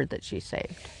German Shepherd that she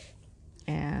saved.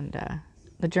 And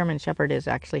the German Shepherd is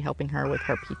actually helping her with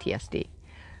her PTSD.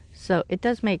 So it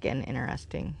does make an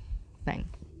interesting thing.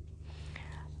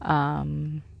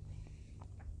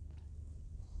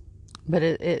 But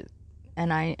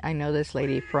and I know this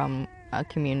lady from a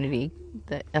community,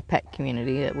 a pet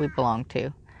community that we belong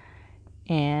to,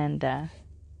 and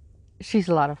she's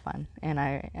a lot of fun, and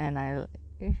I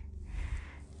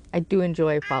do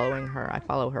enjoy following her. I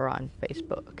follow her on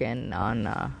Facebook and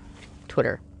on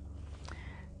Twitter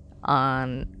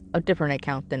on a different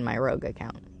account than my Rogue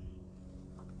account.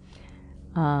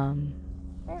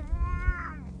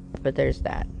 But there's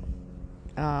that.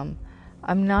 I'm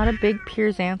not a big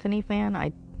Piers Anthony fan.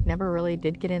 I never really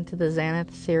did get into the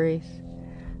Xanath series.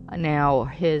 Now,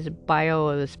 his Bio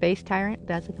of the Space Tyrant,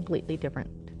 that's a completely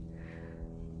different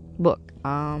book.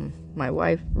 My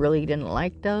wife really didn't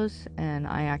like those, and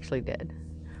I actually did.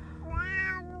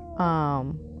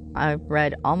 I've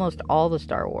read almost all the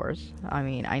Star Wars. I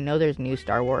mean, I know there's new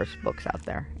Star Wars books out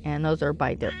there, and those are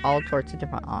by all sorts of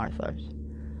different authors.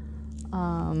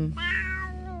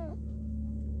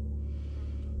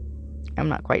 I'm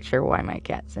not quite sure why my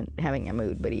cat's having a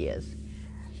mood, but he is.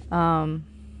 But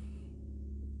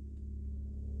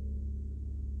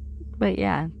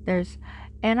yeah,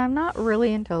 and I'm not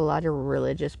really into a lot of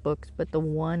religious books, but the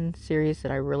one series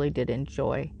that I really did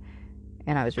enjoy,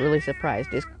 and I was really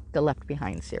surprised, is the Left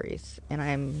Behind series. And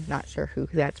I'm not sure who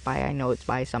that's by. I know it's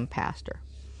by some pastor.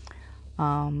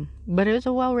 But it was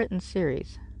a well-written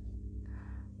series.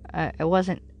 It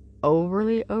wasn't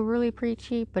overly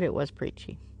preachy, but it was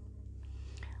preachy.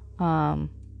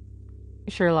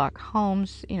 Sherlock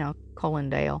Holmes, Colin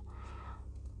Dale.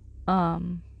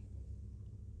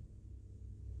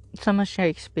 Some of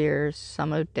Shakespeare's,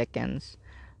 some of Dickens.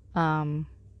 My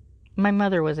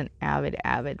mother was an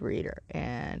avid reader,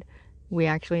 and we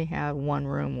actually had one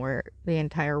room where the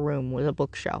entire room was a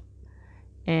bookshelf.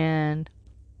 And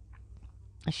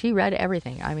she read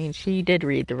everything. I mean, she did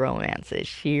read the romances.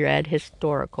 She read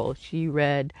historical. She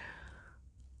read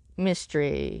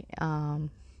mystery.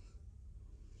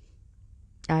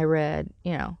 I read,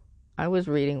 I was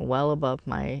reading well above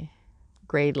my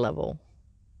grade level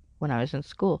when I was in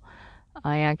school.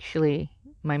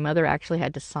 My mother actually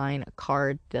had to sign a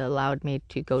card that allowed me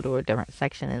to go to a different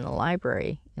section in the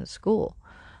library in school,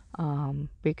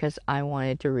 because I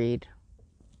wanted to read.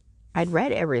 I'd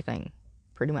read everything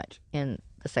pretty much in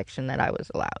the section that I was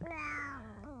allowed.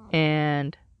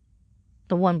 And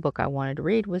the one book I wanted to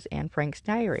read was Anne Frank's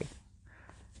diary.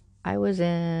 I was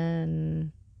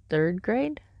in 3rd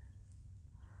grade,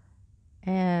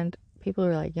 and people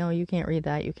were like, you can't read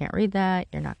that,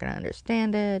 you're not going to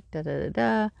understand it,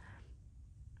 da-da-da-da.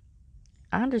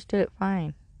 I understood it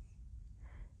fine,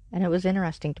 and it was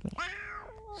interesting to me.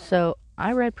 So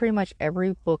I read pretty much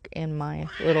every book in my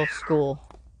little school,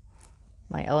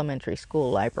 my elementary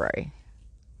school library,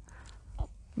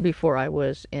 before I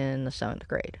was in the 7th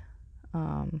grade.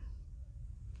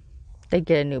 They'd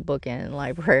get a new book in the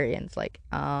library, and it's like,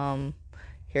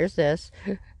 here's this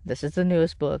is the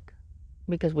newest book,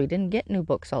 because we didn't get new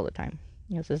books all the time.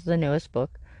 This is the newest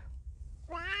book.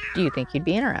 Do you think you'd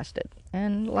be interested?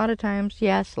 And a lot of times,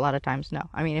 yes, a lot of times, no.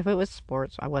 I mean, if it was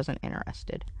sports, I wasn't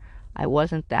interested. I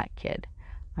wasn't that kid.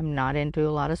 I'm not into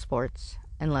a lot of sports,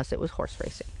 unless it was horse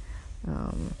racing.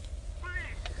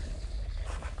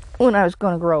 When I was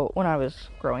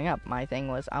growing up, my thing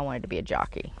was I wanted to be a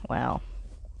jockey. Well,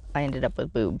 I ended up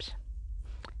with boobs.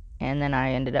 And then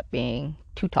I ended up being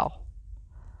too tall.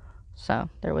 So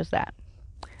there was that.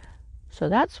 So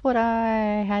that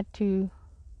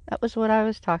was what I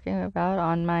was talking about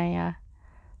on my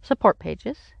support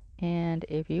pages. And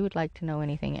if you would like to know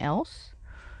anything else,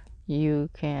 you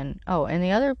can. Oh, and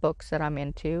the other books that I'm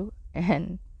into,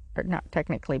 and are not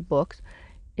technically books,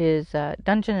 is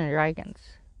Dungeons and Dragons.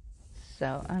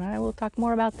 So, and I will talk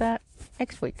more about that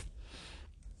next week,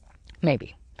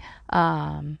 maybe.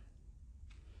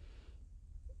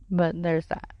 But there's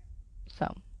that.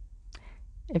 So,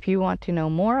 if you want to know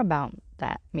more about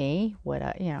that, me, what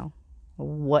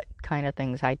kind of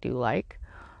things I do like,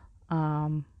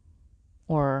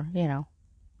 or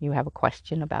you have a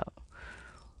question about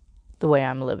the way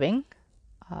I'm living,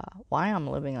 why I'm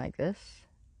living like this,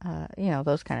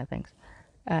 those kind of things.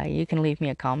 You can leave me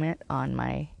a comment on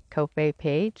my Ko-fi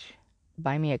page,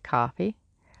 buy me a coffee.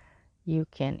 You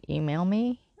can email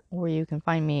me, or you can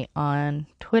find me on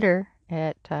Twitter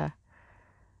at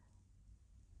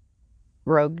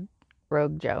Rogue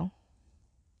Joe.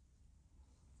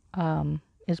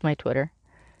 Is my Twitter,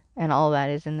 and all that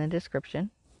is in the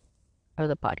description of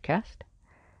the podcast.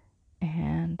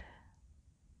 And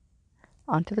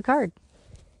onto the card.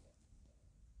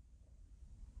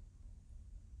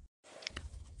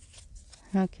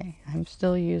 Okay, I'm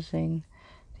still using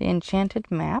The Enchanted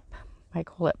Map by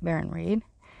Colette Baron Reid,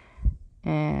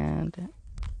 and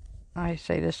I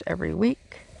say this every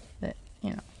week, that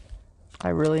I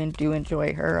really do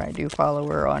enjoy her. I do follow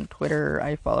her on Twitter.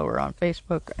 I follow her on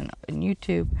Facebook and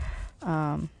YouTube.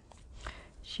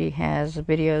 She has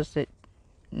videos that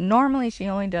normally she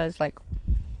only does like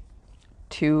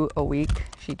 2 a week.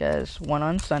 She does one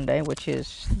on Sunday, which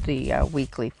is the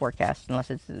weekly forecast.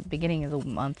 Unless it's the beginning of the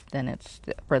month, then it's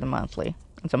for the monthly.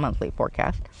 It's a monthly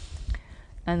forecast.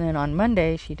 And then on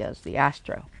Monday, she does the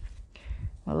astro.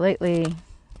 Well, lately,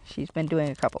 she's been doing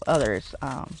a couple others,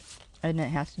 and it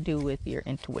has to do with your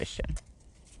intuition,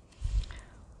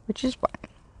 which is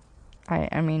fine.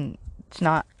 I mean, it's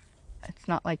not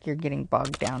like you're getting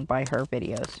bogged down by her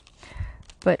videos.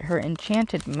 But her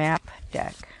enchanted map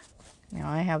deck,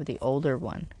 I have the older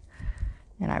one,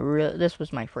 and this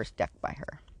was my first deck by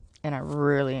her, and I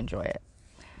really enjoy it.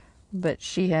 But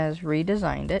she has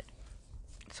redesigned it,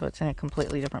 so it's in a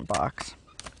completely different box,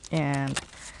 and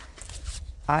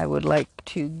I would like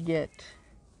to get...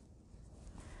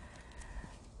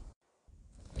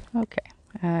 Okay,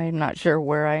 I'm not sure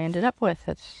where I ended up with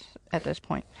at this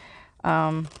point.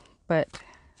 But,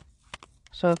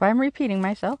 so if I'm repeating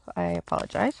myself, I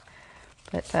apologize.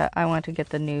 But I want to get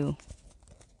the new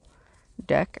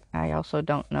deck. I also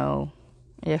don't know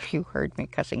if you heard me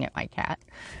cussing at my cat,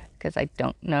 because I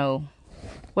don't know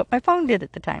what my phone did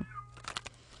at the time.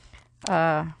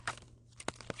 But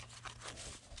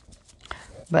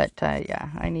yeah,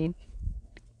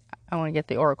 I want to get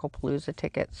the Oracle Palooza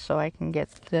tickets so I can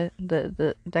get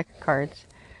the deck of cards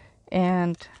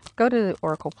and go to the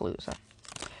Oracle Palooza.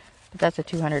 But that's a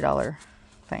 $200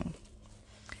 thing.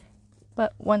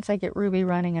 But once I get Rwby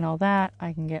running and all that,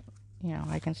 I can get,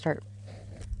 I can start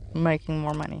making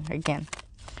more money again.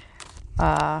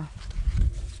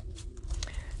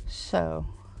 So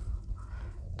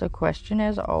the question,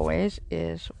 as always,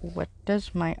 is what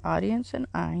does my audience and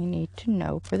I need to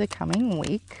know for the coming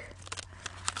week?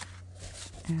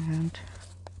 And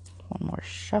one more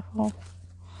shuffle.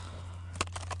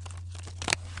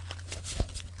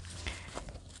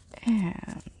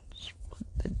 And split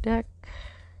the deck.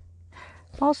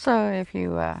 Also, if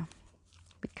you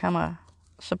become a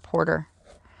supporter,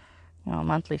 a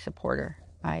monthly supporter,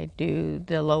 I do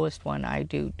the lowest one. I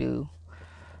do.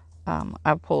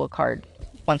 I pull a card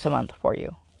once a month for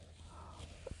you,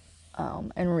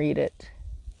 and read it.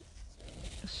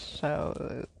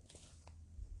 So,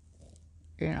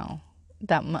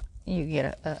 that you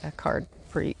get a card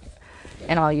free,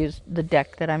 and I'll use the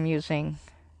deck that I'm using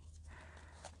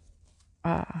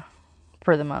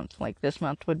for the month. Like this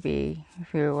month would be,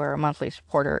 if you were a monthly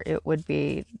supporter, it would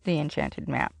be the Enchanted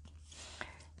Map,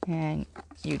 and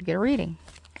you'd get a reading.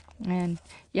 And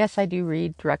yes, I do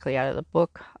read directly out of the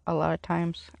book a lot of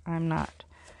times.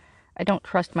 I don't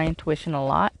trust my intuition a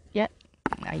lot yet.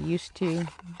 I used to,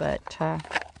 but a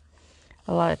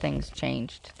lot of things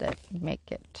changed that make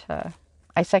it,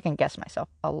 I second guess myself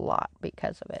a lot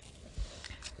because of it.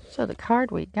 So the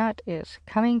card we got is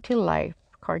Coming to Life,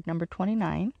 card number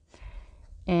 29.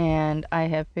 And I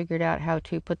have figured out how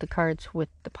to put the cards with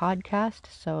the podcast,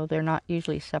 so they're not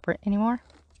usually separate anymore.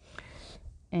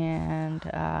 And,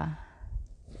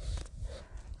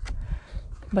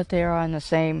 but they are on the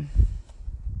same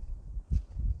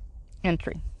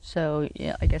entry. So,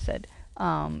 yeah, like I said,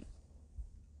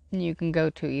 you can go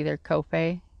to either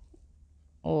Ko-fi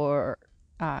or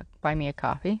Buy Me a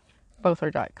Coffee, both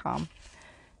are .com,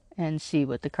 and see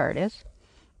what the card is.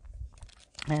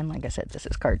 And like I said, this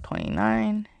is card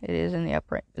 29. It is in the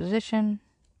upright position.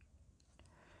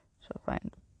 So find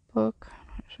the book.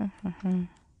 There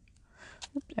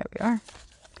we are.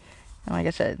 And like I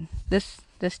said, this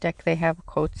deck, they have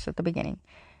quotes at the beginning.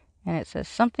 And it says,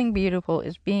 something beautiful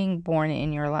is being born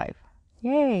in your life.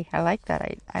 Yay, I like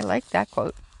that. I like that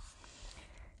quote.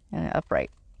 And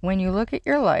upright. When you look at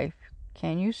your life,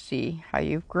 can you see how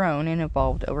you've grown and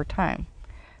evolved over time?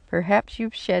 Perhaps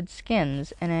you've shed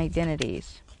skins and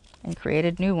identities and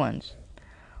created new ones,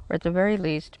 or at the very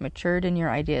least matured in your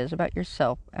ideas about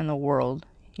yourself and the world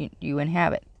you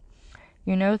inhabit.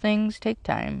 You know things take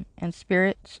time, and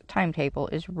Spirit's timetable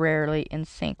is rarely in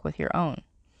sync with your own.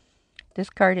 This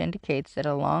card indicates that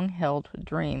a long-held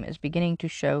dream is beginning to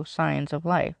show signs of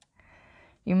life.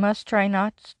 You must try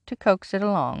not to coax it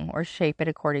along or shape it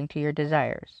according to your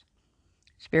desires.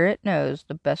 Spirit knows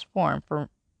the best form for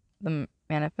the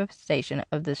manifestation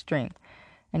of this dream,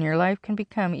 and your life can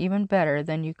become even better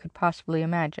than you could possibly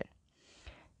imagine.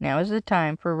 Now is the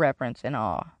time for reverence and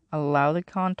awe. Allow the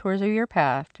contours of your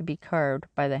path to be carved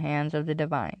by the hands of the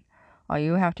divine. All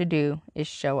you have to do is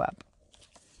show up.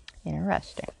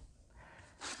 Interesting.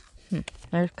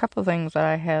 There's a couple things that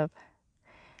I have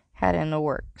had in the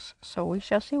works, so we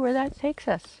shall see where that takes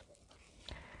us.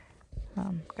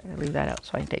 Gotta leave that out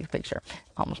so I can take a picture.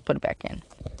 Almost put it back in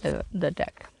the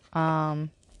deck.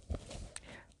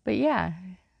 But yeah,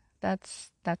 that's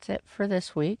it for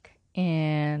this week,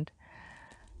 and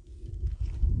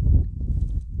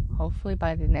hopefully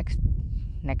by the next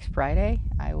Friday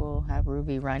I will have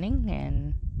Rwby running,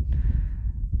 and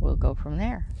we'll go from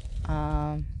there.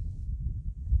 Like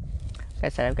I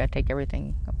said, I've got to take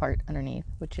everything apart underneath,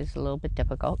 which is a little bit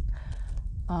difficult.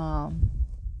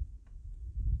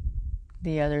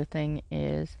 The other thing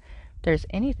is, if there's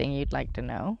anything you'd like to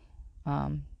know,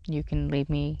 you can leave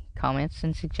me comments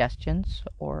and suggestions,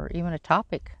 or even a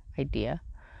topic idea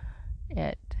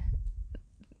at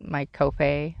my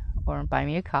Ko-fi or Buy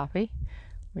Me a Coffee,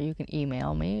 or you can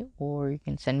email me, or you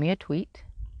can send me a tweet,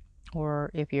 or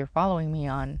if you're following me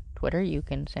on Twitter, you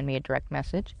can send me a direct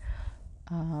message.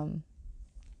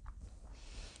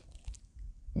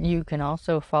 You can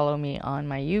also follow me on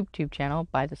my YouTube channel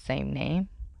by the same name,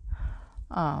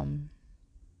 and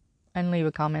leave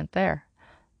a comment there.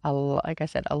 Like I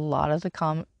said, a lot of the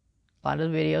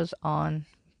videos on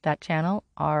that channel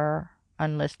are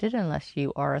unlisted unless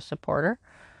you are a supporter,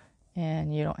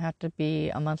 and you don't have to be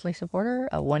a monthly supporter.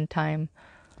 A one-time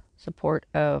support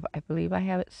of, I believe I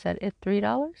have it set at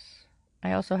 $3.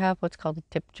 I also have what's called a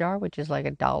tip jar, which is like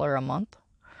 $1 a month.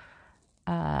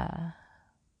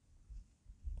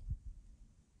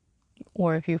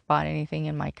 Or if you've bought anything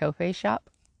in my Ko-fi shop,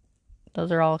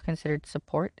 those are all considered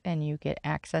support, and you get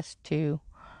access to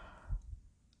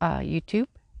YouTube.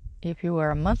 If you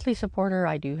are a monthly supporter,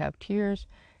 I do have tiers,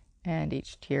 and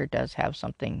each tier does have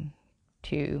something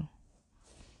to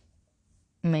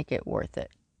make it worth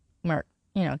it, or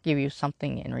give you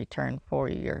something in return for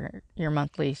your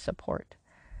monthly support,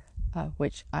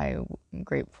 which I am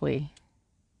gratefully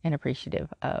and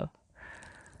appreciative of.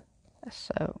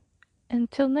 So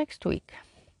until next week,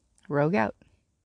 rogue out.